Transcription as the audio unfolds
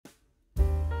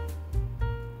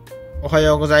おは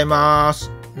ようございます。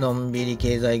のんびり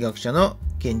経済学者の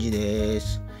ケンジで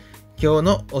す。今日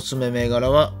のおすすめ銘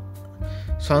柄は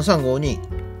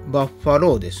3352バッファ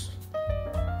ローです。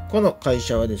この会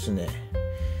社はですね、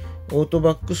オート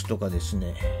バックスとかです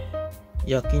ね、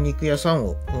焼肉屋さん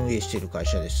を運営している会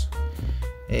社です。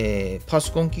パ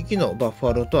ソコン機器のバッフ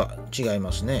ァローとは違い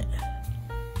ますね。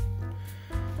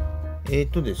で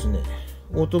すね、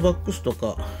オートバックスと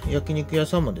か焼肉屋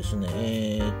さんもです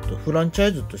ね、フランチャ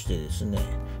イズとしてですね、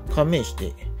加盟し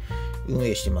て運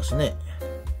営してますね。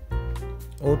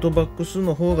オートバックス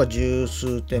の方が十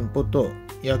数店舗と、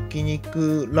焼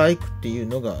肉ライクっていう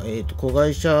のが、子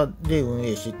会社で運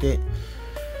営してて、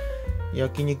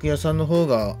焼肉屋さんの方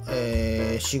が、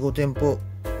4、5店舗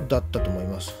だったと思い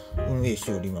ます。運営し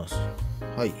ております。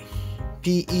はい。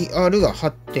PER が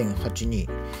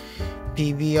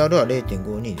 8.82。PBR は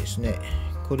 0.52 ですね。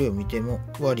これを見ても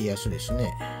割安です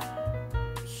ね。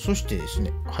そしてです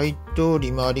ね、配当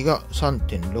利回りが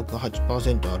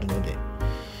 3.68% あるので、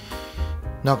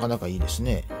なかなかいいです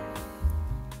ね。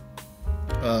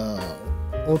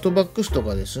オートバックスと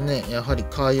かですね、やはり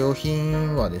カー用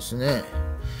品はですね、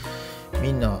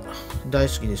みんな大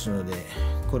好きですので、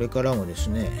これからもです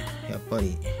ね、やっぱ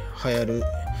り流行る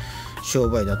商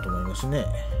売だと思いますね。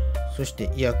そして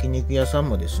焼肉屋さん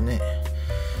もですね、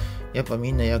やっぱ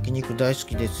みんな焼肉大好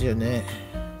きですよね。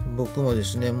僕もで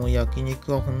すね、もう焼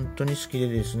肉は本当に好きで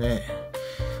ですね、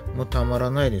もうたまら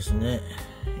ないですね。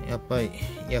やっぱり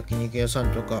焼肉屋さ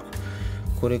んとか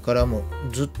これからも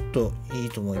ずっといい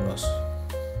と思います。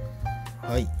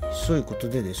はい、そういうこと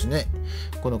でですね、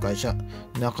この会社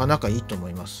なかなかいいと思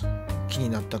います。気に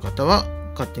なった方は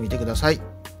買ってみてください。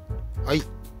はい、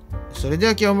それで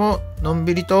は今日ものん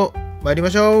びりと参りま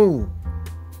しょう。